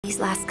These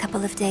last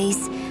couple of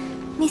days,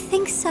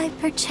 methinks I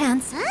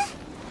perchance... Huh?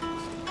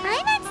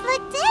 I've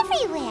looked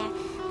everywhere,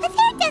 but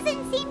there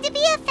doesn't seem to be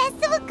a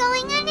festival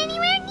going on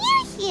anywhere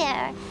near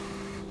here.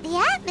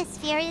 The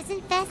atmosphere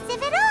isn't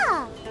festive at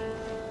all.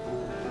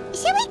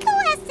 Should we go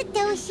ask the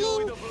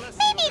Doshin?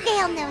 Maybe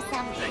they'll know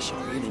something. I should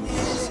really make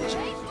a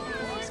decision.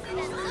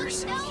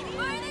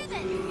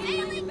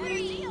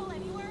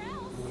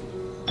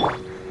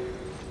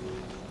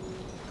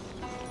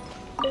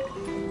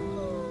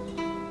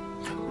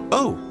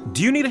 Oh,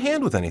 do you need a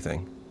hand with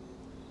anything?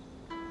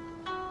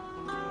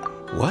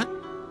 What?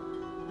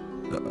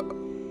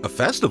 A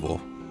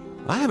festival?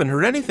 I haven't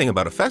heard anything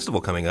about a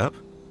festival coming up.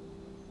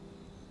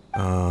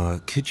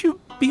 Could you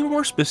be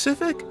more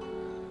specific?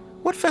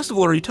 What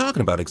festival are you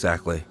talking about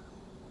exactly?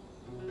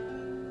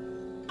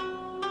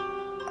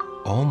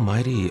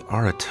 Almighty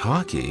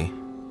Arataki?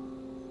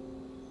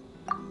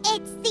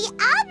 It's the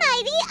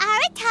Almighty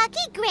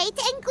Arataki Great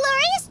and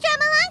Glorious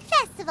Drumalong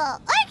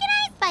Festival,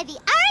 organized by the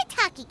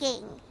Arataki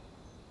Gang.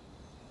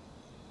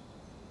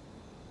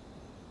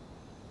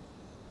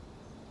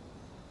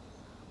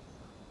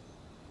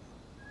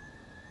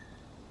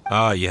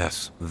 Ah,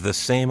 yes. The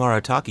same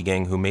Arataki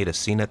gang who made a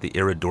scene at the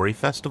Iridori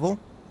Festival?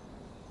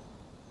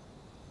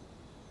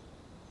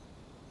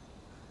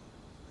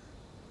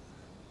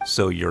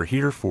 So you're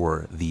here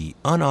for the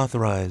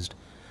unauthorized,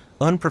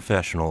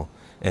 unprofessional,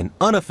 and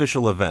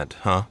unofficial event,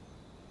 huh?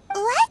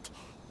 What?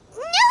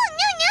 No,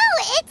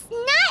 it's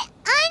not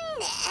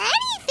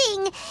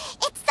anything.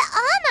 It's the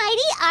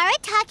Almighty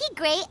Arataki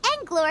Great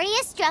and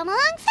Glorious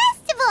Drumalong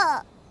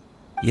Festival.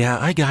 Yeah,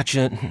 I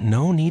gotcha.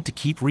 No need to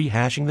keep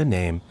rehashing the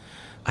name.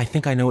 I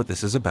think I know what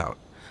this is about.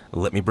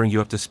 Let me bring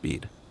you up to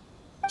speed.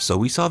 So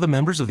we saw the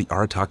members of the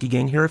Arataki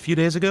gang here a few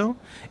days ago,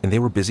 and they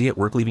were busy at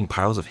work leaving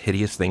piles of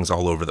hideous things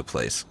all over the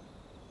place.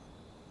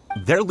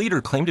 Their leader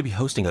claimed to be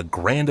hosting a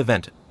grand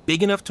event,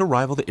 big enough to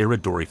rival the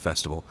Iridori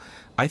Festival.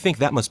 I think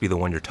that must be the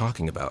one you're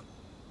talking about.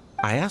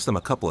 I asked them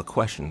a couple of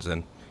questions,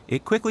 and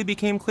it quickly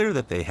became clear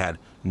that they had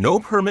no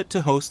permit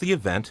to host the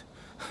event,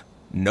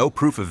 no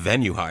proof of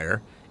venue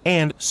hire,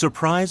 and,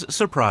 surprise,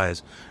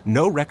 surprise,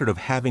 no record of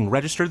having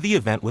registered the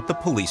event with the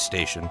police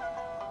station.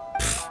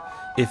 Pfft,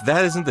 if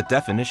that isn't the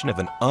definition of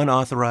an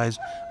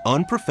unauthorized,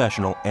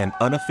 unprofessional, and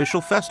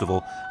unofficial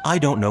festival, I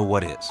don't know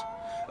what is.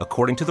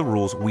 According to the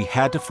rules, we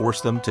had to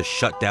force them to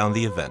shut down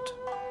the event.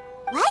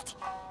 What?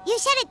 You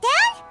shut it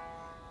down?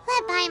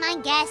 Let by my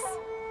guess.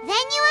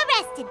 Then you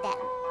arrested them.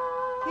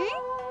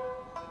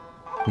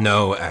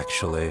 No,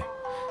 actually.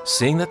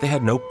 Seeing that they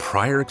had no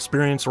prior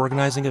experience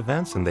organizing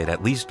events and they'd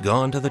at least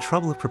gone to the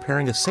trouble of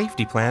preparing a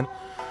safety plan,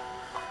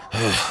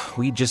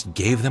 we just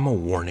gave them a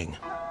warning.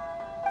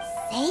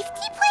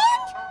 Safety plan?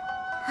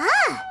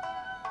 Huh.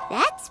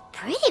 That's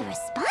pretty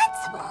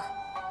responsible.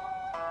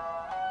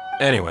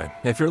 Anyway,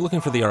 if you're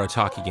looking for the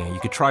Arataki gang, you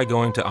could try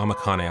going to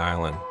Amakane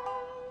Island,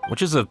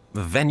 which is a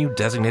venue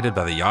designated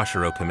by the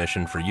Yashiro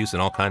Commission for use in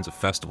all kinds of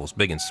festivals,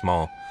 big and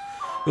small.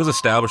 It was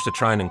established to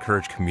try and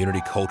encourage community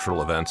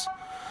cultural events.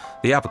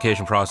 The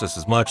application process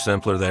is much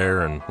simpler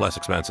there and less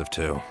expensive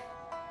too.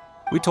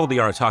 We told the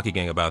Arataki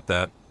gang about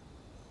that.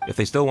 If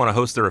they still want to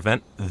host their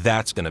event,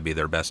 that's going to be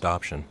their best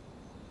option.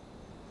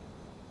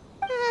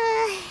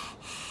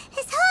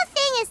 This whole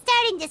thing is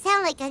starting to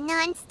sound like a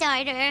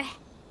non-starter.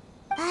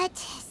 But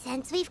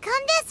since we've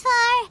come this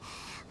far,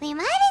 we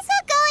might as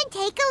well go and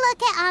take a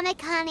look at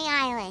Amakane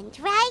Island,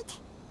 right?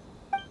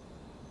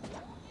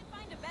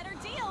 Find a better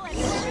deal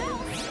anywhere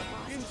else.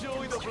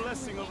 Enjoy the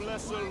blessing of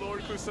Lesser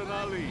Lord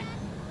Kusanali.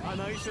 An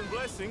Aishin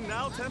blessing,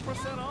 now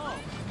 10% off.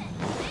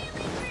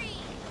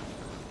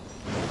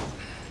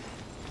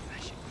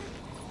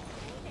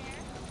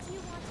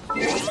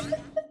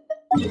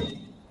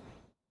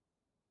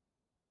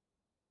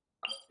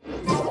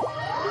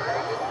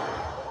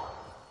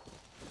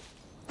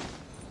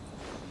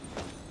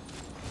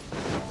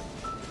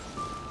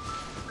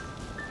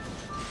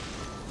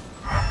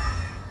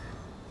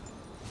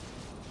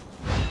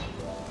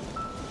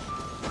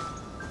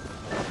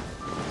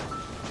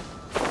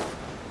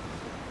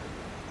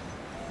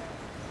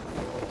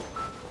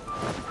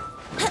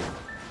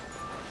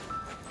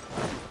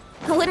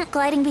 Wouldn't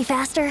gliding be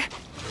faster?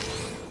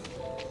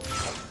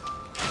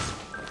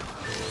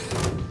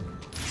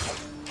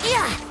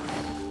 Yeah!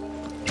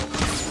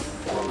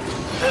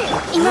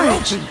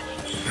 Emerge!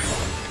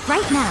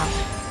 Right now!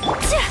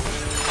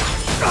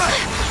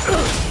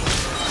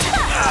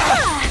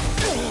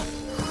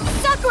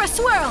 Sakura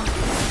Swirl!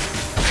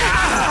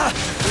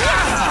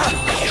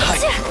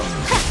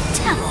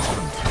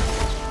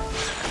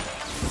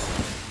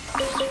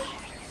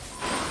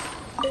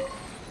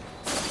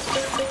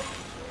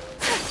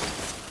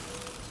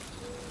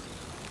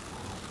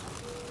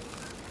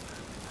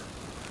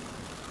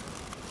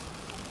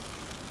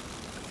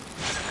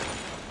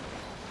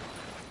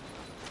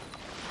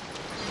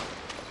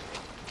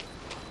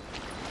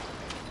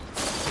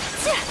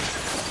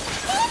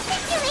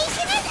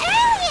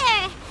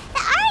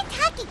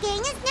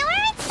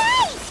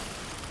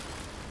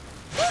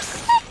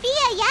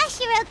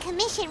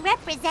 Commission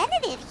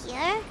representative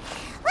here.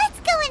 Let's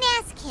go and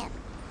ask him.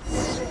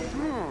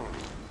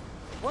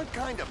 What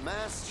kind of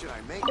mask should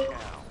I make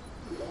now?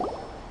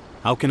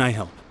 How can I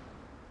help?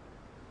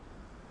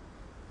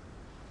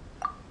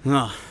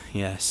 Ah,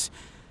 yes.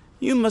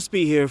 You must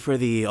be here for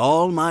the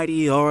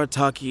almighty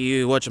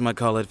Arataki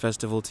whatchamacallit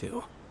festival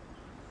too.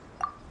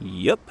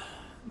 Yep.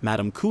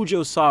 Madam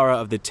Kujo Sara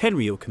of the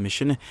Tenryo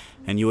Commission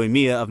and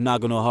Yoimiya of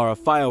Naganohara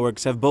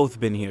Fireworks have both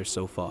been here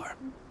so far.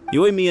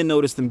 Yoimiya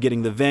noticed them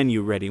getting the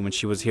venue ready when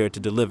she was here to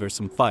deliver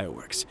some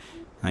fireworks.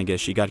 I guess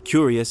she got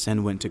curious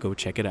and went to go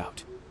check it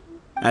out.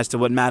 As to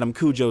what Madam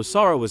Kujo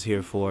Sara was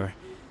here for,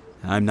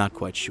 I'm not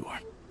quite sure.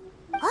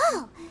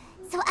 Oh,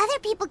 so other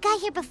people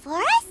got here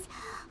before us?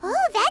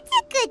 Oh, that's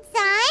a good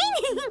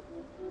sign.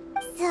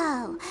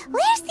 So,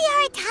 where's the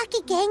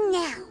Arataki gang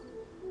now?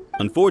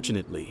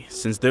 Unfortunately,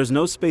 since there's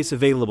no space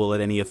available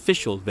at any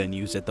official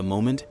venues at the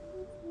moment,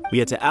 we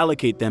had to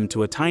allocate them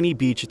to a tiny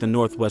beach at the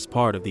northwest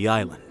part of the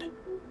island.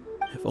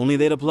 If only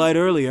they'd applied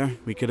earlier,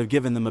 we could have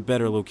given them a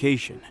better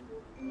location.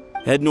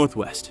 Head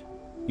northwest.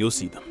 You'll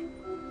see them.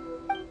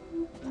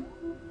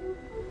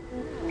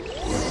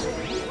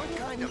 What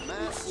kind of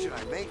mask should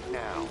I make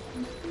now?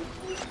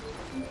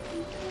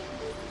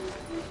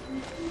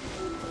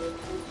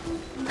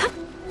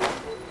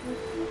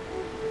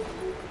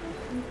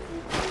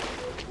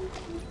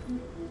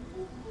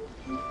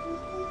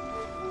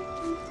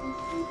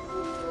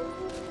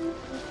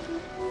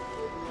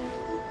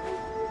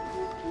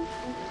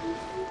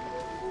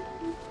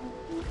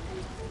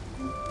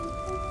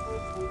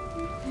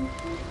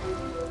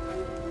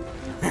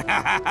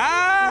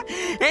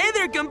 Hey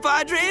there,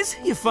 compadres!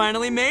 You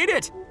finally made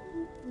it!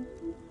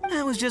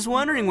 I was just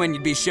wondering when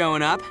you'd be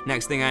showing up.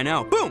 Next thing I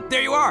know, boom,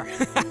 there you are!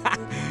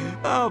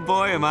 Oh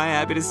boy, am I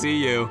happy to see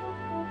you.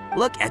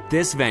 Look at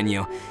this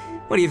venue.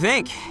 What do you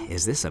think?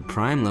 Is this a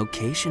prime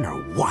location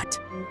or what?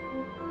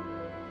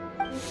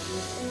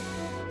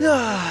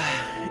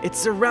 It's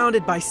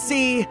surrounded by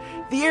sea,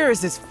 the air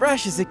is as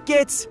fresh as it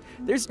gets,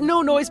 there's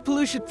no noise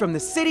pollution from the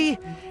city,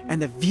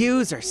 and the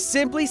views are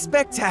simply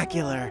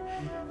spectacular.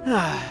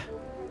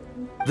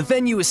 The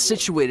venue is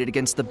situated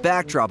against the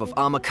backdrop of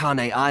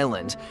Amakane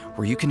Island,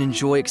 where you can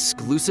enjoy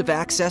exclusive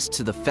access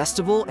to the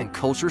festival and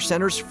culture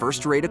center's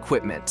first-rate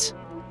equipment.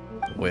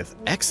 With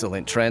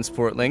excellent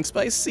transport links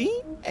by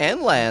sea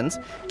and land,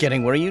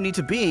 getting where you need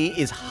to be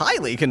is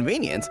highly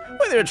convenient,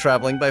 whether you're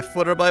traveling by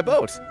foot or by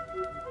boat.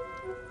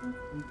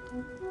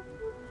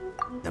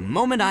 The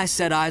moment I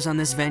set eyes on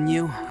this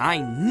venue, I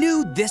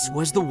knew this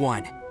was the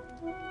one.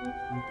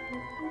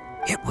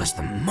 It was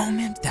the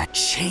moment that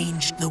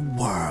changed the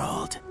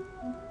world.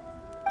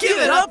 Give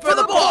it up for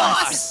the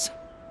boss!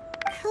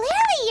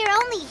 Clearly you're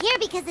only here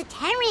because the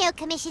Tenryo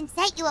Commission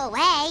sent you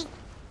away.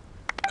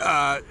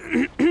 All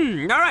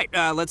right,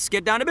 let's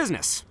get down to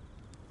business.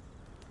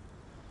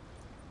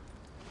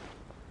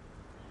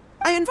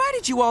 I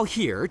invited you all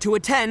here to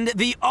attend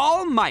the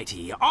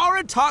almighty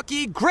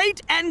Arataki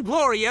Great and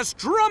Glorious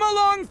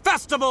Drum-Along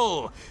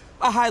Festival!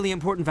 A highly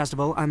important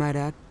festival, I might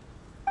add.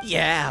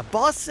 Yeah,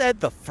 boss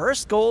said the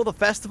first goal of the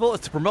festival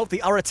is to promote the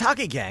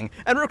Arataki gang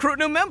and recruit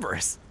new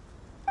members.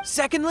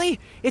 Secondly,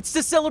 it's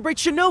to celebrate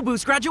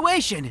Shinobu's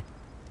graduation.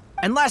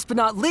 And last but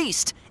not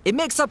least, it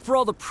makes up for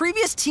all the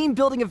previous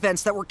team-building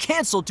events that were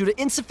canceled due to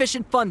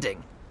insufficient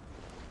funding.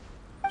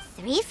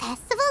 3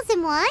 festivals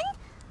in one?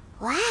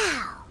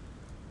 Wow.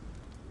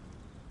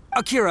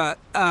 Akira,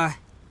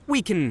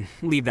 we can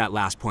leave that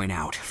last point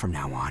out from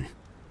now on.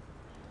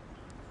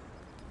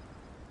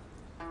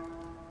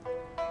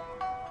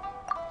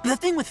 The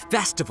thing with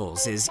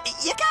festivals is,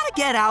 you gotta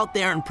get out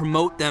there and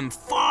promote them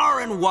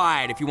far and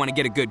wide if you want to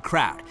get a good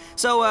crowd.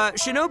 So,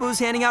 Shinobu's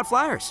handing out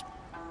flyers.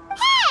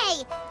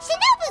 Hey!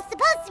 Shinobu's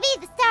supposed to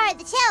be the star of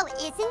the show,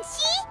 isn't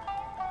she?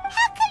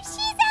 How come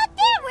she's out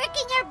there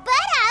working her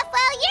butt off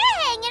while you're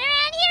hanging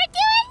around here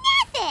doing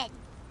nothing?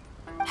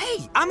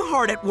 Hey, I'm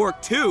hard at work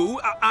too.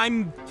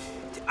 I'm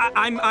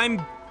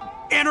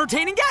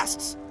entertaining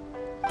guests.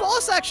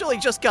 Boss actually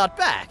just got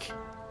back.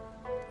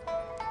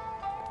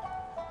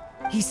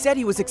 He said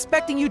he was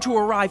expecting you to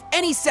arrive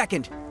any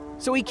second,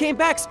 so he came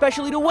back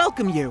specially to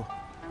welcome you.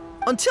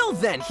 Until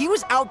then, he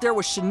was out there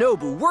with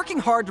Shinobu working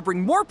hard to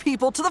bring more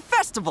people to the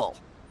festival.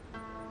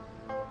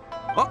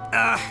 Well,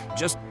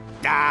 just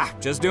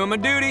doing my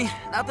duty.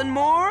 Nothing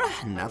more,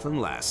 nothing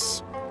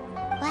less.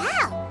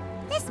 Wow,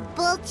 this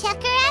bull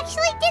chucker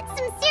actually did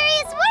some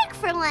serious work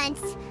for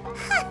once.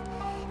 Huh,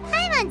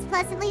 Paimon's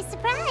pleasantly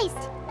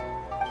surprised.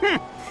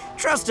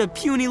 Trust a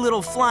puny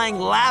little flying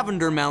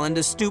lavender melon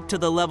to stoop to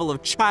the level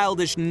of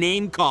childish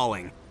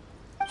name-calling.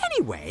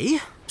 Anyway,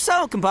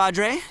 so,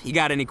 compadre, you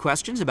got any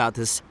questions about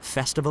this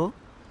festival?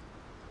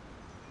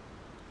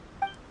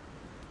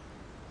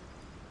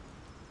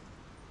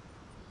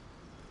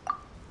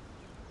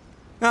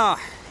 Oh,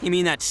 you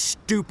mean that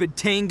stupid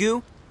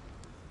Tengu?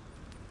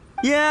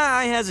 Yeah,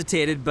 I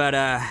hesitated, but,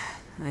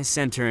 I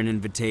sent her an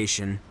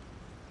invitation.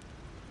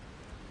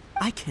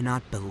 I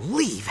cannot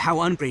believe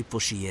how ungrateful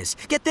she is.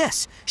 Get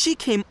this, she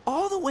came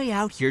all the way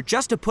out here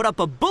just to put up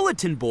a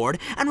bulletin board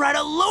and write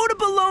a load of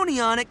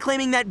baloney on it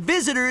claiming that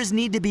visitors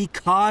need to be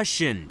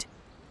cautioned.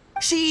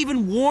 She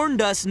even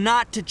warned us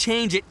not to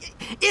change it.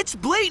 It's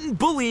blatant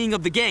bullying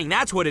of the gang,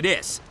 that's what it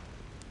is.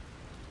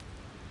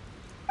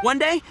 One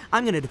day,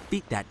 I'm gonna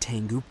defeat that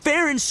Tengu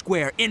fair and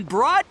square, in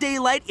broad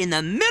daylight, in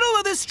the middle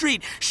of the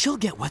street. She'll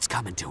get what's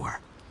coming to her.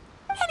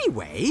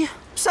 Anyway,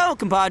 so,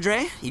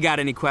 compadre, you got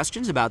any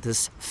questions about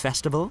this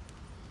festival?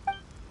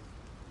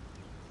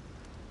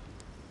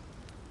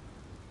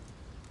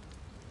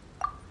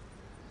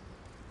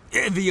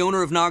 The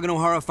owner of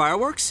Naganohara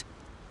Fireworks?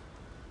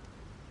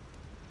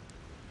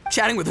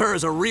 Chatting with her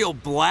is a real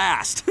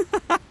blast.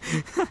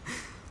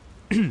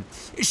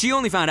 She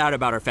only found out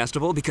about our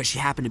festival because she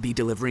happened to be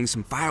delivering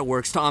some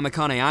fireworks to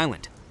Amakane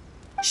Island.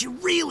 She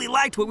really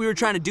liked what we were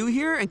trying to do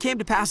here and came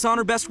to pass on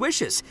her best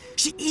wishes.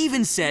 She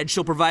even said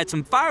she'll provide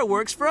some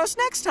fireworks for us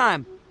next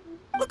time.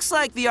 Looks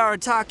like the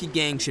Arataki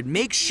gang should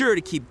make sure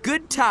to keep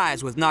good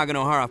ties with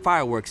Naganohara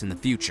Fireworks in the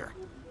future.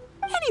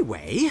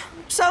 Anyway,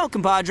 so,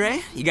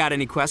 compadre, you got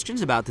any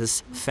questions about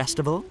this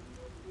festival?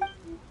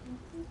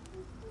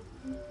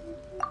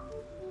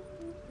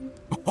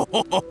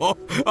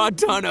 A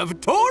ton of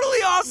totally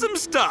awesome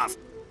stuff!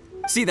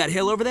 See that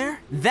hill over there?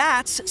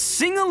 That's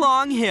Sing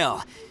Along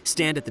Hill.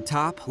 Stand at the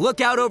top,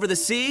 look out over the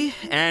sea,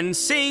 and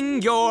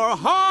sing your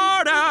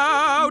heart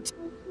out!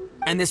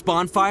 And this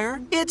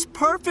bonfire? It's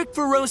perfect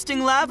for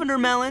roasting lavender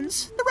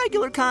melons, the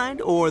regular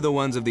kind, or the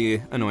ones of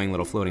the annoying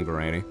little floating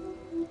variety.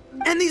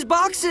 And these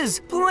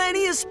boxes!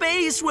 Plenty of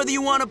space whether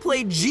you want to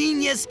play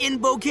Genius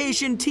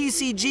Invocation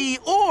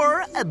TCG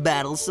or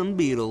battle some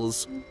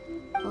beetles.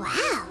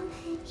 Wow,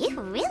 you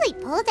really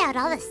pulled out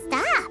all the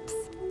stops.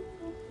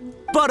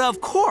 But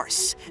of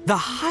course, the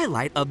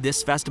highlight of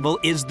this festival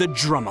is the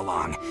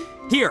drum-along.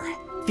 Here,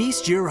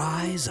 feast your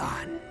eyes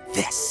on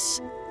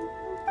this.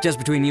 Just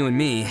between you and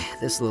me,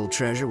 this little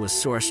treasure was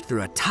sourced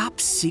through a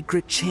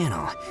top-secret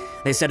channel.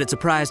 They said it's a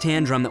prized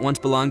hand drum that once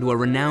belonged to a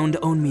renowned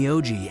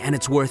onmyoji, and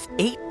it's worth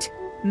 8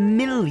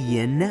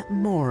 million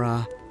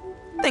mora.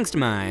 Thanks to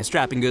my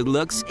strapping good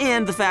looks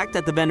and the fact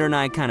that the vendor and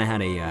I kind of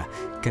had a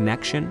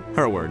connection.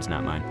 Her words,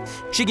 not mine.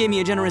 She gave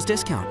me a generous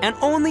discount and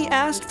only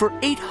asked for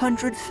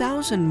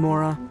 800,000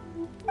 mora.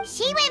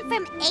 She went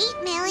from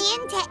 8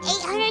 million to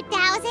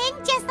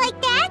 800,000 just like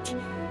that?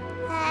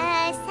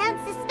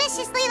 Sounds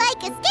suspiciously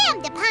like a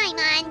scam to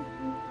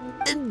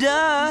Paimon.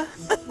 Duh.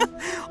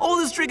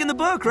 Oldest trick in the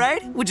book,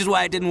 right? Which is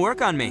why it didn't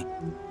work on me.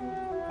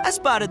 I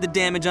spotted the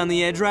damage on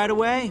the edge right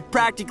away.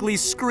 Practically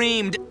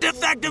screamed,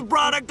 "Defective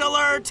product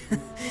alert!"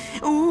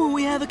 Ooh,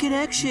 we have a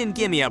connection.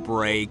 Give me a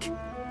break.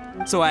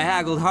 So I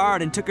haggled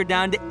hard and took her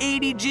down to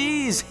 80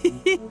 G's.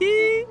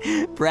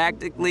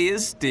 Practically a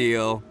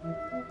steal.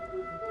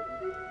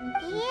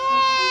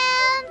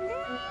 Yeah,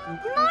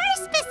 more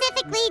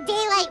specifically,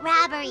 daylight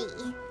robbery.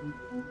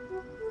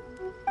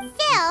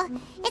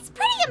 Still, it's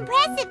pretty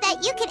impressive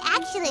that you could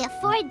actually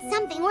afford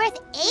something worth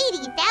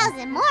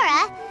 80,000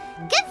 mora.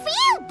 Good for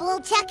you,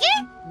 bullchucker!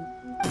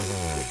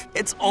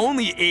 It's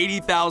only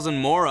 80,000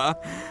 mora.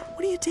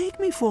 What do you take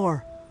me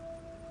for?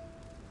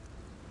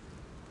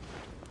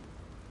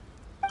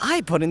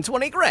 I put in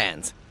 20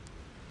 grand.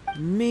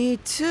 Me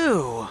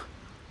too.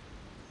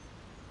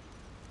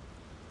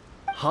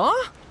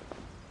 Huh?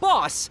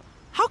 Boss,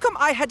 how come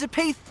I had to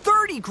pay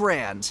 30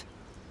 grand?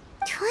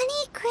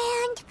 20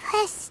 grand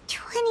plus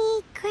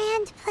 20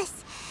 grand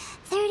plus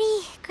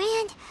 30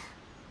 grand.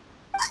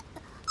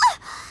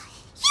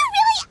 You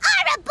really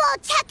are a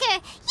bullchucker!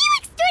 You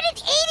extorted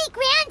 80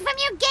 grand from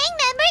your gang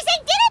members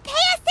and didn't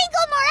pay a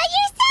single mora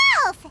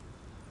yourself!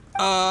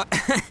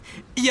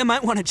 You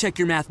might want to check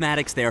your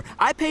mathematics there.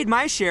 I paid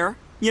my share,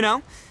 you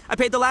know. I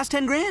paid the last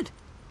 10 grand.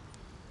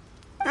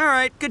 All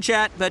right, good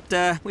chat,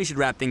 but we should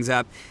wrap things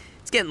up.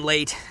 It's getting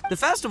late. The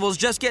festival's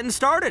just getting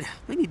started.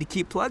 We need to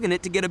keep plugging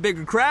it to get a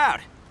bigger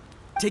crowd.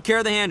 Take care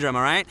of the hand drum,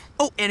 all right?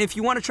 Oh, and if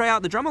you want to try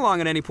out the drum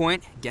along at any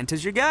point,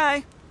 Genta's your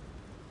guy.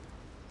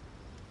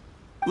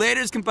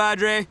 Laters,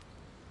 compadre.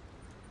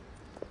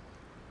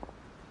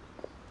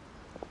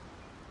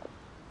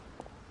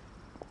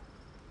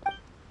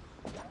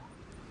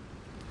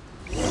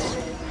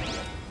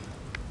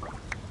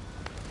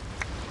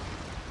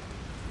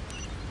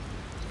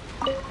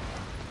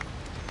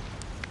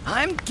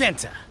 I'm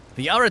Genta,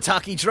 the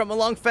Arataki Drum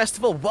Along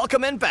Festival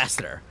Welcome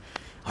Ambassador.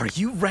 Are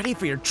you ready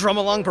for your drum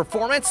along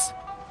performance?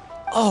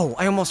 Oh,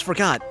 I almost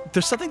forgot.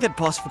 There's something that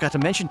Boss forgot to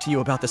mention to you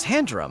about this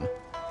hand drum.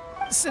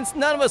 Since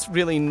none of us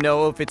really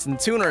know if it's in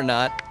tune or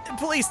not,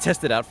 please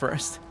test it out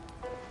first.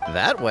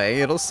 That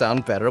way, it'll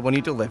sound better when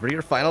you deliver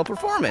your final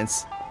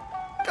performance.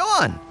 Go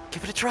on,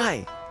 give it a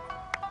try.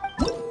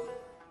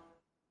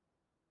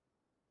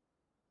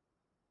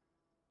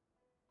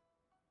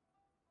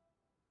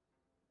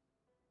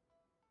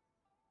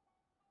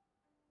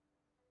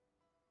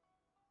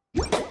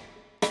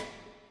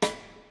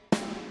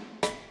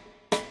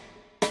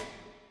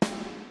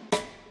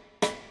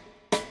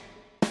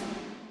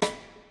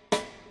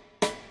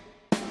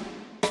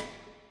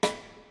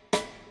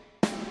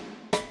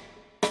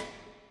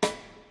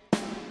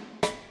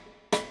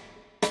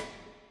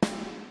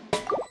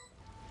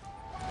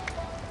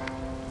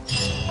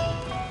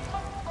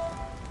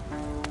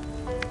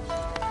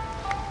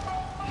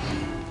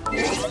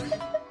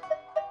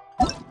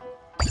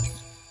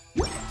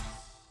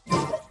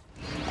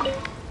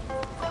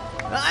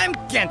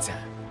 Genta.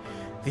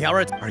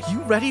 Are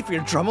you ready for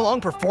your drum-along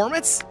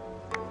performance?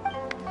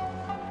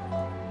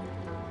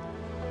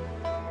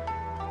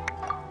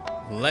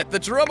 Let the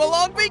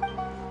drum-along be...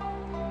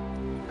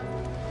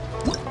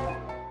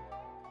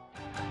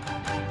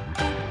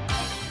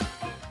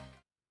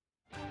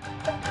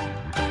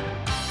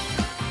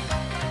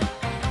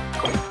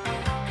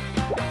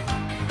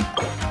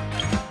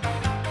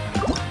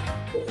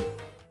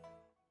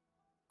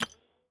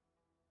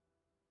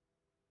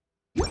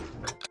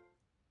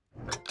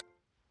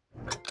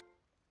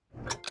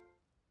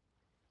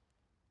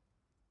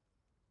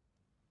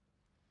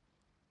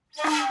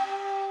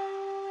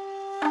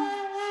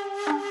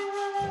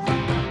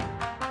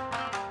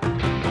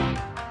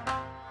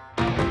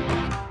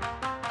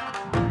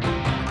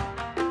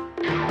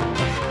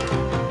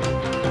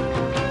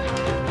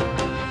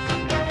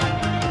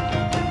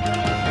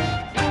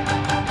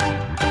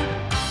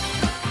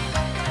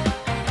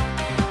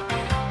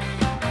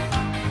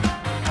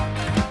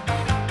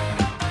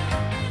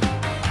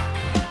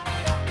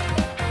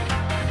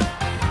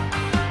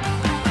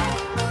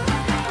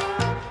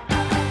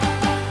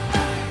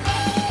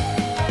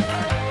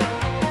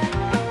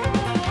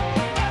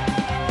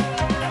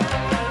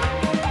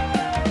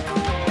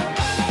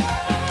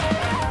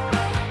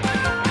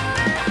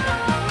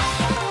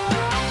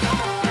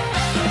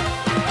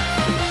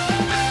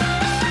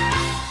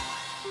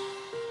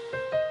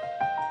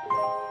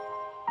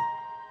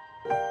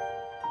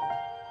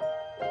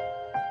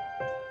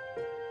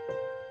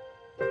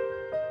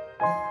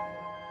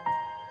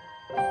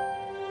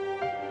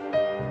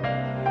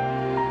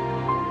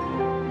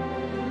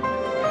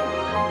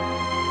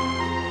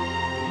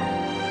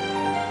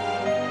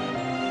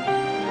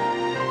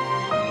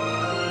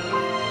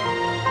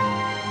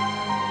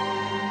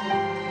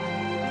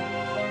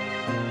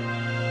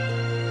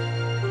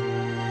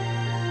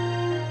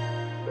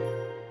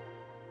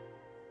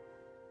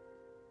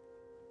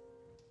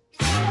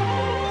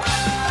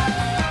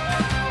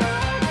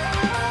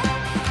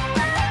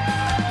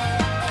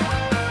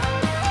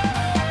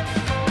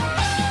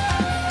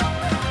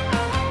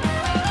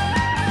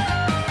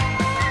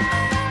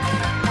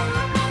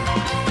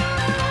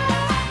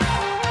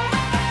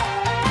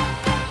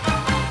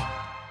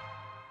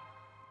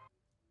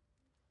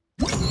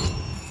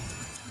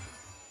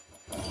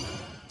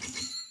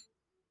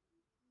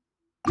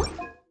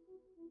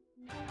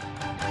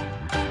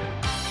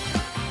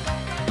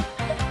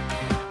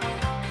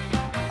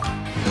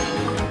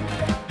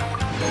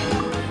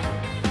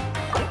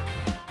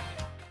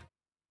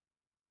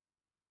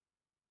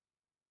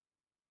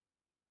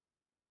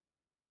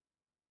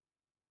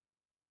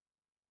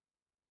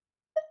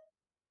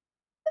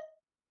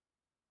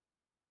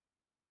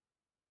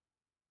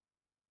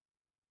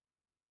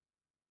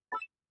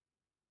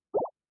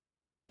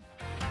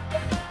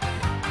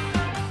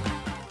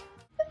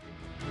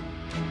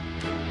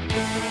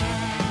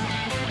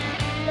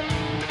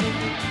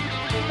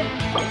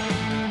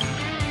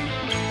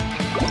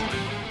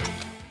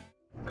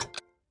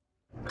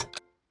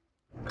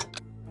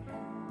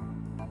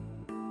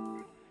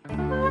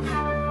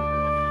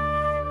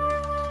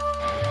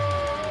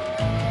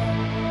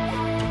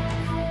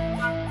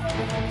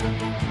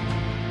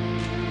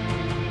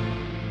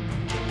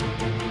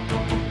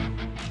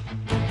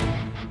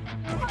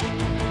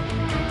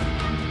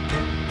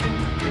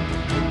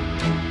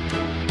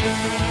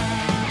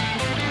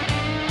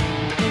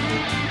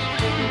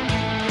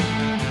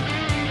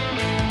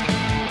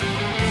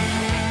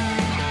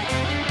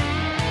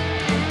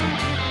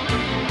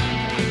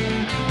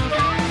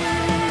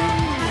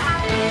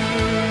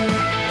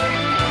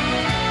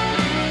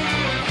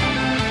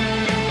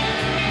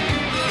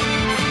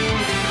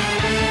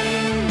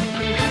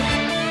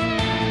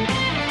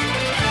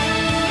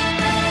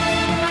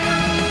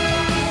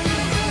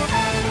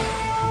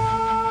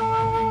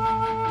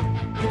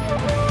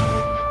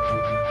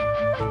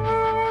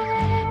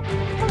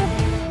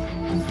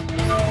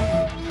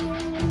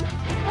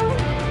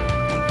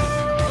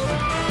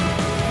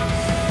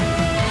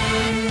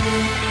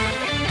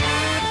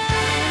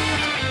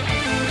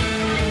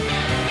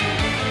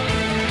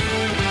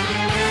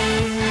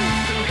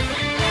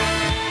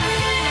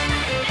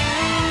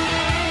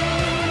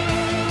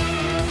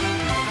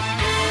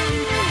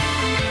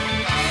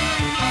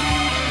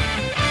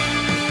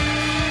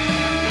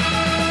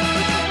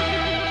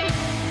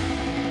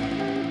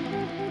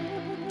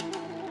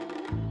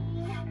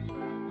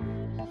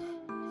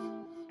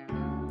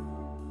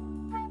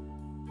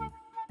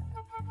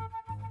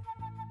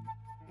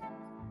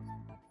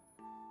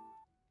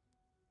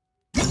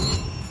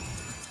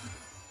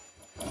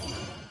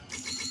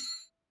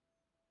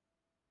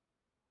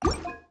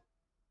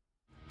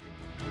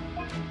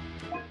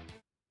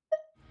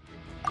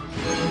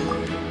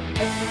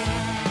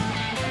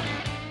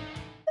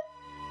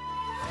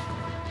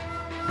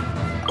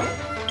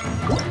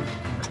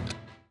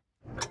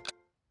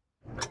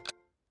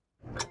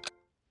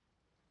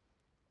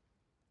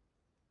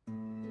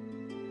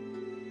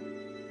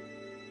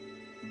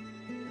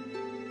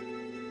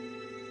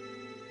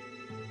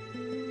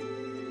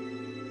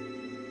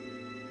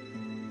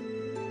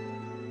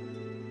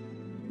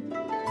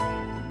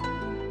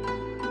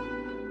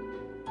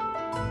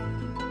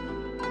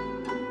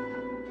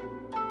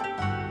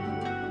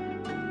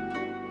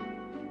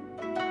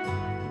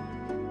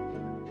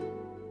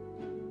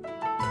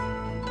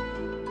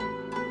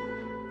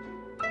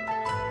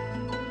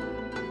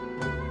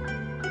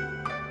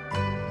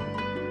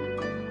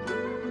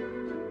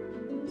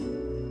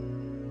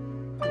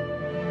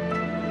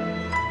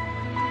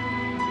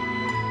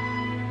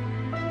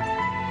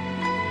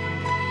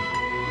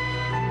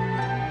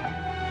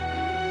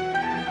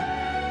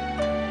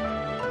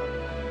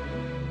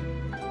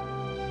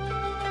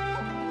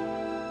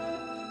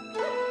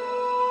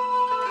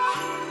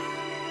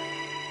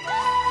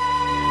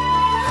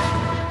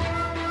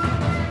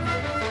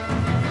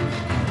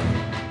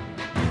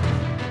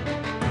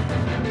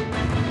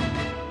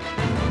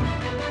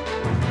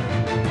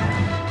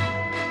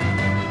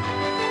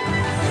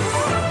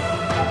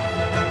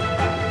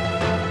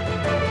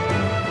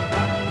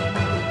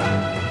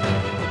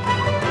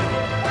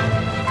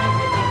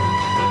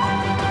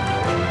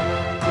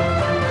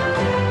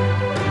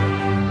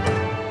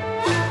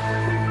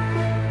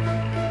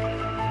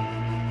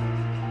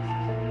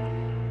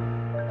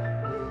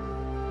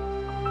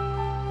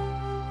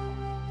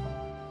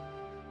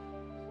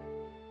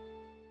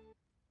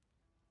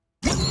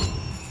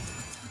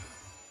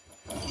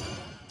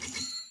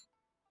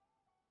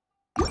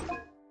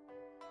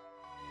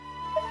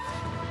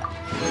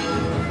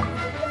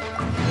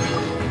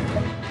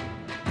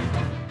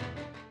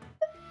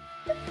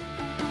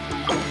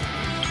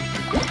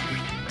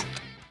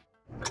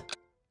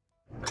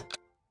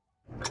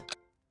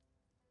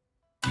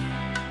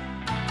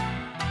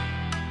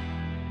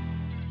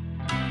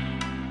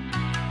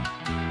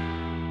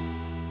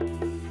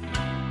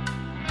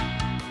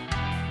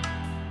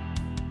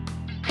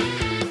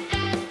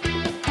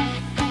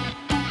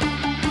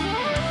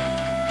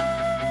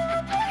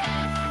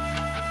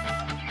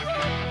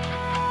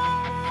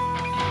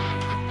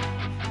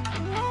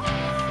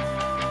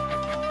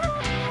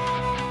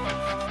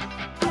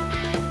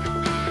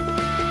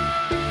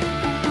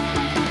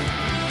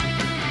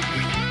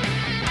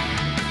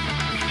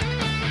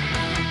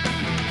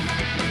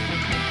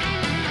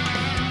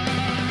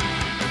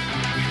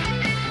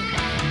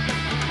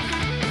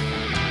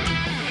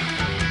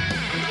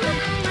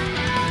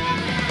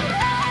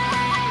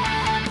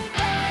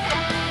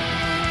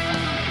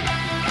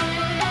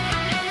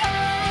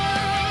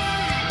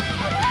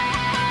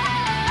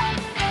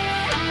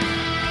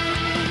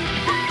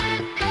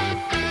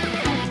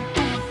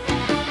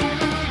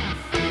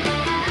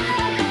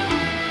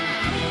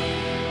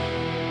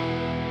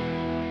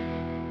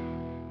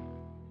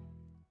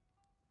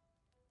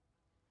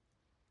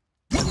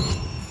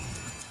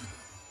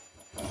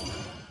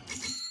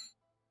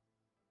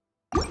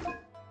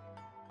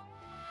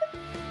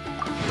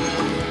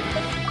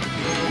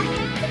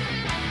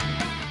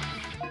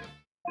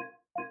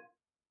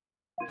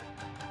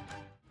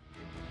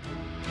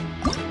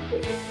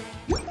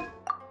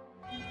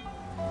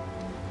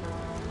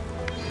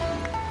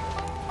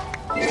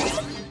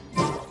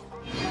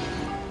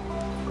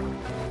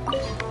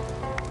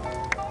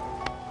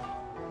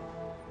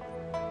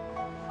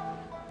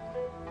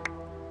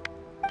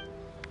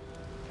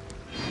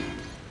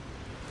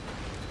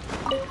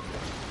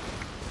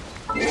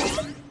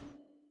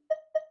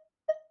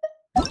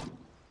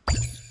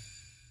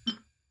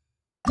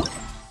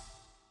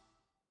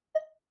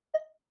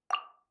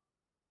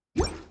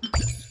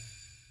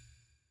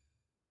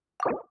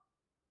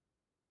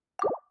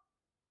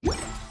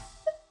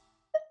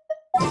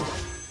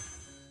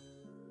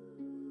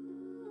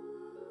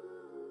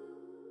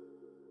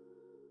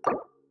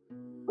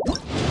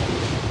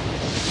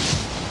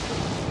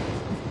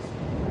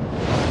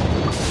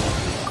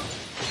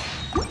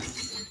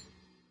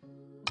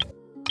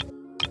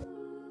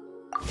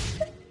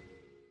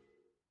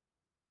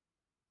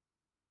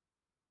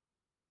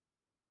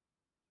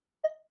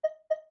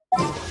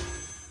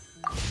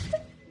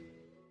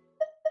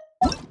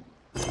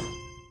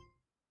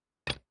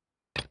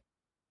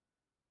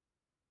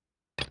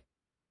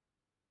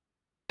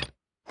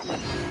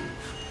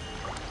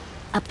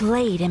 A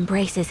blade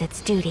embraces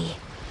its duty,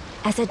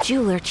 as a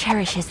jeweler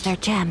cherishes their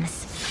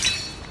gems.